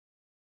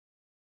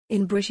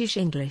In British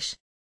English.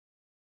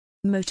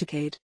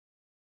 Motorcade.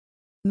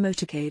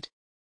 Motorcade.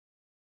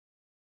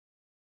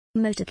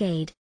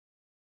 Motorcade.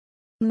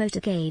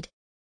 Motorcade.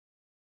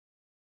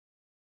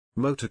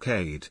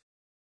 Motorcade.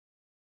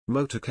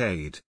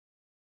 Motorcade.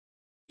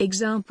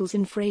 Examples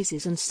in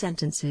phrases and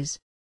sentences.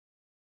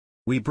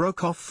 We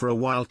broke off for a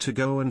while to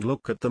go and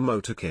look at the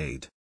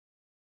motorcade.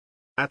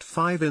 At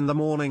 5 in the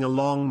morning a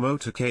long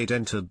motorcade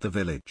entered the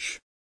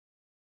village.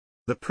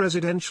 The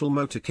presidential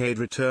motorcade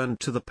returned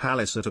to the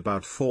palace at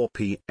about 4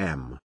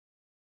 p.m.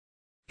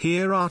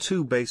 Here are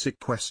two basic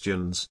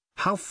questions.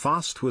 How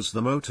fast was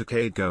the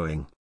motorcade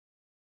going?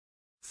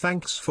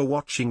 Thanks for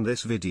watching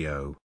this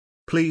video.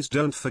 Please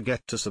don't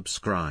forget to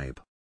subscribe.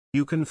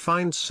 You can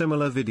find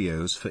similar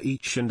videos for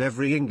each and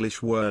every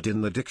English word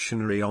in the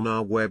dictionary on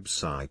our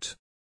website.